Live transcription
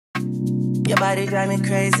Your body drive me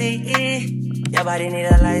crazy. Your body need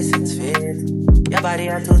a license fit. Your body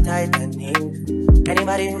are too tight and neat.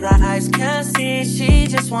 Anybody who got eyes can't see. She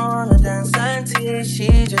just wanna dance and tease.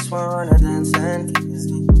 She just wanna dance and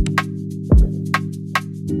tease me.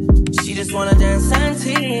 She just wanna dance and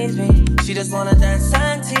tease me. She just wanna dance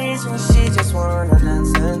and tease me. She just wanna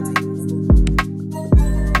dance and tease me.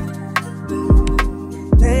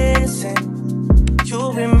 Listen,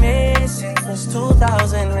 you've been missing since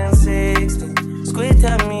 2016. Squid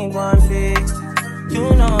tell me one fix.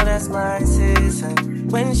 You know that's my sis,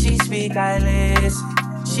 and when she speak I listen.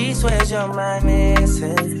 She swears you're my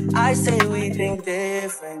missus. I say we think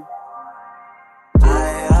different.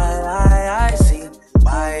 I see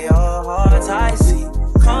why your heart's icy.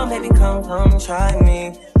 Come baby, come try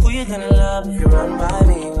me. Who you gonna love if you run by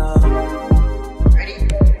me, love? Ready?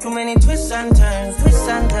 Too many twists and turns,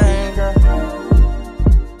 yeah.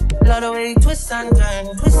 Love the way you twist and turn,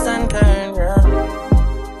 yeah.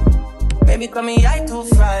 Baby, call me I too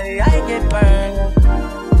fry, I get burned, yeah.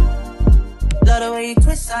 Love the way you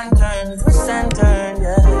twist and turn,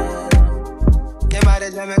 yeah. Your body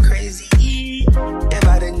drive me crazy. Your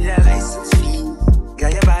body need a license fee.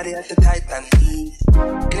 Got your body at the tight and heat.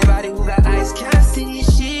 Anybody who got eyes can't see.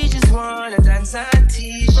 She just wanna dance and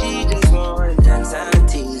tease. She just wanna dance and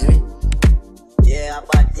tease me. Yeah,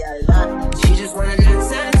 but yeah, she just wanna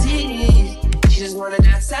dance and tease. She just wanna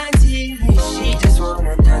dance and tease me. She just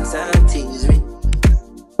wanna dance and tease me.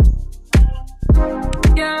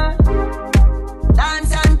 Yeah,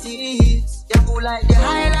 dance and tease. You cool like the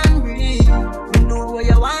Highland breeze. You know what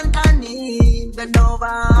you want and need. Bend over,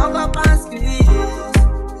 hug up and squeeze.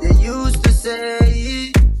 You used to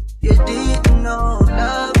say you didn't know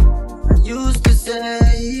love. I used to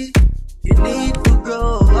say you need to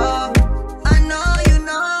grow up. I know you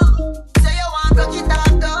know. Say you want to get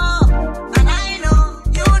that though. And I know,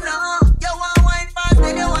 you know. You want wine fast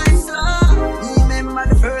and you wine slow. Remember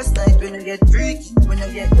the first night when you get freaky, when you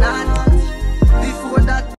get naughty. Before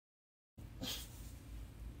that,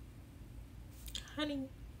 honey,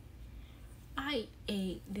 I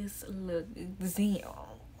ate this lasagna.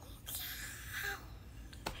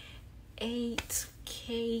 Ate,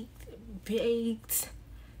 cake, baked.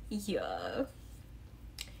 Yeah.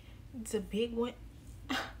 The big one.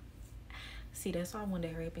 See, that's why I wanted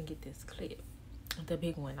to hurry up and get this clip. The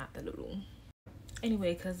big one, not the little.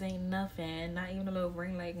 Anyway, cause ain't nothing, not even a little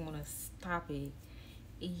ring light wanna stop it.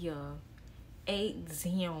 Yeah. 8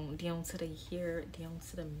 down to the hair, down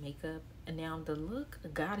to the makeup, and now the look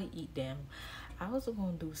gotta eat down. I was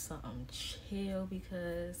gonna do something chill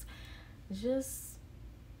because just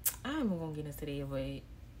I'm gonna get into that, but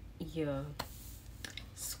yeah,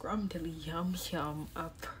 scrumdiddly yum a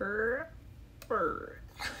purr.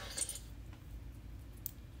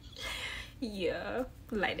 Yeah,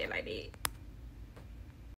 like that.